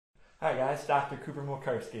Hi guys, Dr. Cooper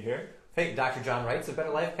Mocarski here. Hey, Dr. John Reitz of Better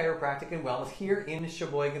Life Chiropractic and Wellness here in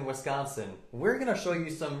Sheboygan, Wisconsin. We're going to show you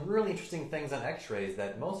some really interesting things on x-rays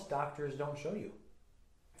that most doctors don't show you.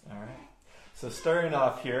 Alright, so starting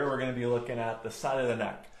off here, we're going to be looking at the side of the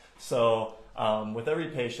neck. So with every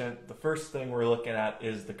patient, the first thing we're looking at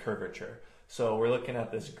is the curvature. So we're looking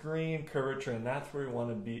at this green curvature, and that's where we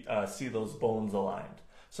want to see those bones aligned.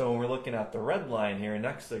 So when we're looking at the red line here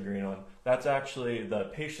next to the green one, that's actually the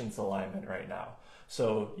patient's alignment right now.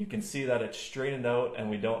 So you can see that it's straightened out and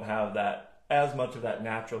we don't have that as much of that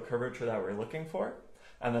natural curvature that we're looking for.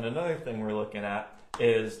 And then another thing we're looking at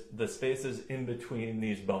is the spaces in between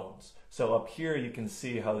these bones. So up here you can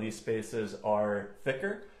see how these spaces are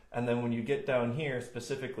thicker, and then when you get down here,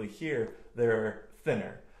 specifically here, they're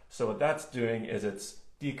thinner. So what that's doing is it's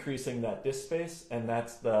decreasing that disc space, and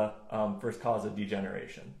that's the first cause of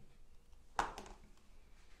degeneration.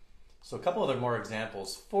 So a couple other more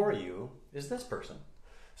examples for you is this person.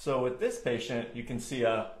 So with this patient, you can see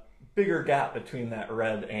a bigger gap between that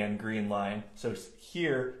red and green line. So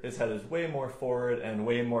here, his head is way more forward and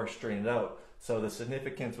way more straightened out. So the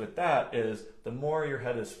significance with that is the more your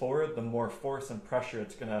head is forward, the more force and pressure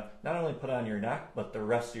it's gonna not only put on your neck, but the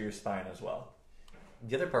rest of your spine as well.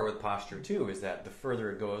 The other part with posture too is that the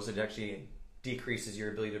further it goes, it actually decreases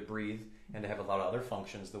your ability to breathe and to have a lot of other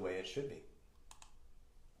functions the way it should be.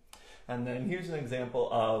 And then here's an example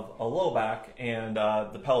of a low back and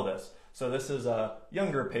the pelvis. So this is a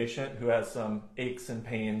younger patient who has some aches and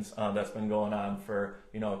pains that's been going on for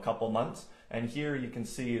a couple months. And here you can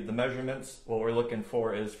see the measurements. What we're looking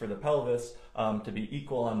for is for the pelvis to be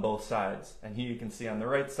equal on both sides. And here you can see on the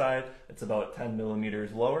right side, it's about 10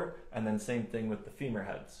 millimeters lower, and then same thing with the femur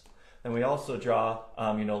heads. Then we also draw,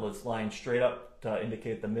 this line straight up to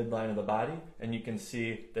indicate the midline of the body, and you can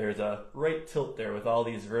see there's a right tilt there with all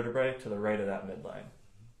these vertebrae to the right of that midline.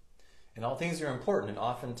 And all things are important, and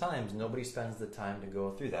oftentimes nobody spends the time to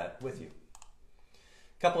go through that with you.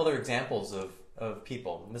 A couple other examples of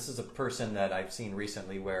people. And this is a person that I've seen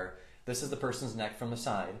recently where this is the person's neck from the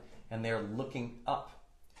side, and they're looking up.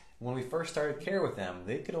 When we first started care with them,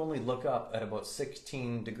 they could only look up at about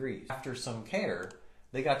 16 degrees. After some care,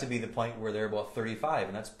 they got to be the point where they're about 35,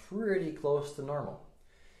 and that's pretty close to normal.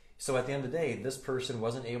 So at the end of the day, this person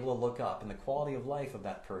wasn't able to look up, and the quality of life of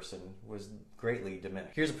that person was greatly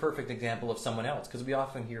diminished. Here's a perfect example of someone else, because we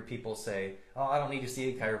often hear people say, oh, I don't need to see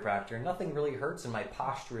a chiropractor, nothing really hurts, and my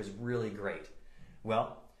posture is really great.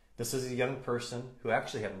 Well, this is a young person who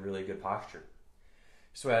actually had really good posture.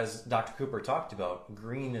 So as Dr. Cooper talked about,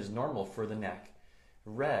 green is normal for the neck.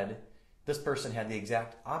 Red, this person had the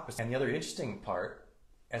exact opposite. And the other interesting part,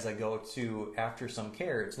 as I go to after some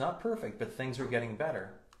care, it's not perfect, but things are getting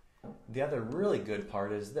better. The other really good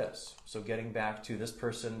part is this. So getting back to this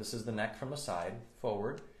person, this is the neck from the side,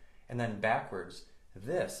 forward, and then backwards.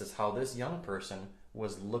 This is how this young person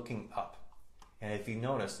was looking up. And if you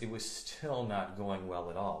notice, it was still not going well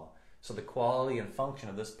at all. So the quality and function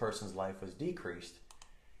of this person's life was decreased,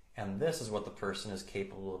 and this is what the person is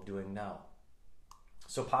capable of doing now.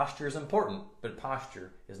 So posture is important, but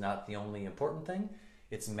posture is not the only important thing.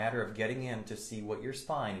 It's a matter of getting in to see what your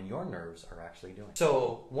spine and your nerves are actually doing.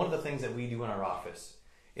 So one of the things that we do in our office,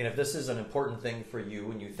 and if this is an important thing for you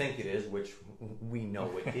and you think it is, which we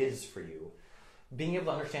know it is for you, being able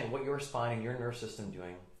to understand what your spine and your nerve system is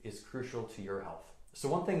doing is crucial to your health. So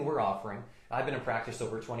one thing we're offering, I've been in practice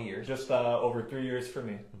over 20 years. Just over 3 years for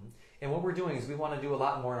me. And what we're doing is we want to do a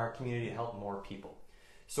lot more in our community to help more people.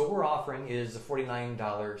 So what we're offering is a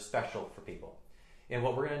 $49 special for people. And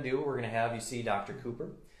what we're going to do, we're going to have you see Dr. Cooper.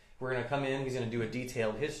 We're going to come in, he's going to do a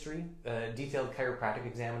detailed history, a detailed chiropractic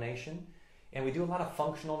examination. And we do a lot of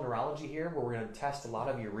functional neurology here where we're going to test a lot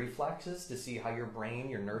of your reflexes to see how your brain,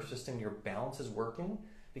 your nerve system, your balance is working,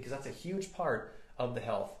 because that's a huge part of the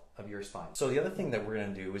health of your spine. So the other thing that we're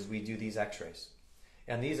going to do is we do these x-rays.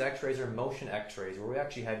 And these x-rays are motion x-rays where we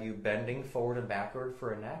actually have you bending forward and backward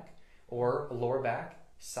for a neck or a lower back,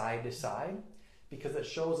 side to side, because it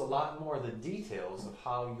shows a lot more of the details of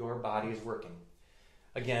how your body is working.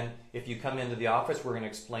 Again, if you come into the office, we're going to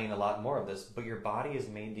explain a lot more of this, but your body is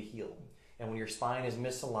made to heal. And when your spine is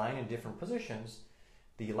misaligned in different positions,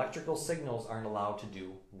 the electrical signals aren't allowed to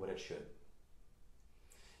do what it should.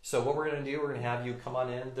 So what we're going to do, we're going to have you come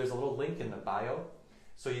on in. There's a little link in the bio,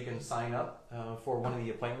 so you can sign up for one of the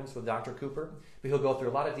appointments with Dr. Cooper. But he'll go through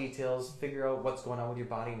a lot of details, figure out what's going on with your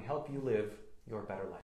body, and help you live your better life.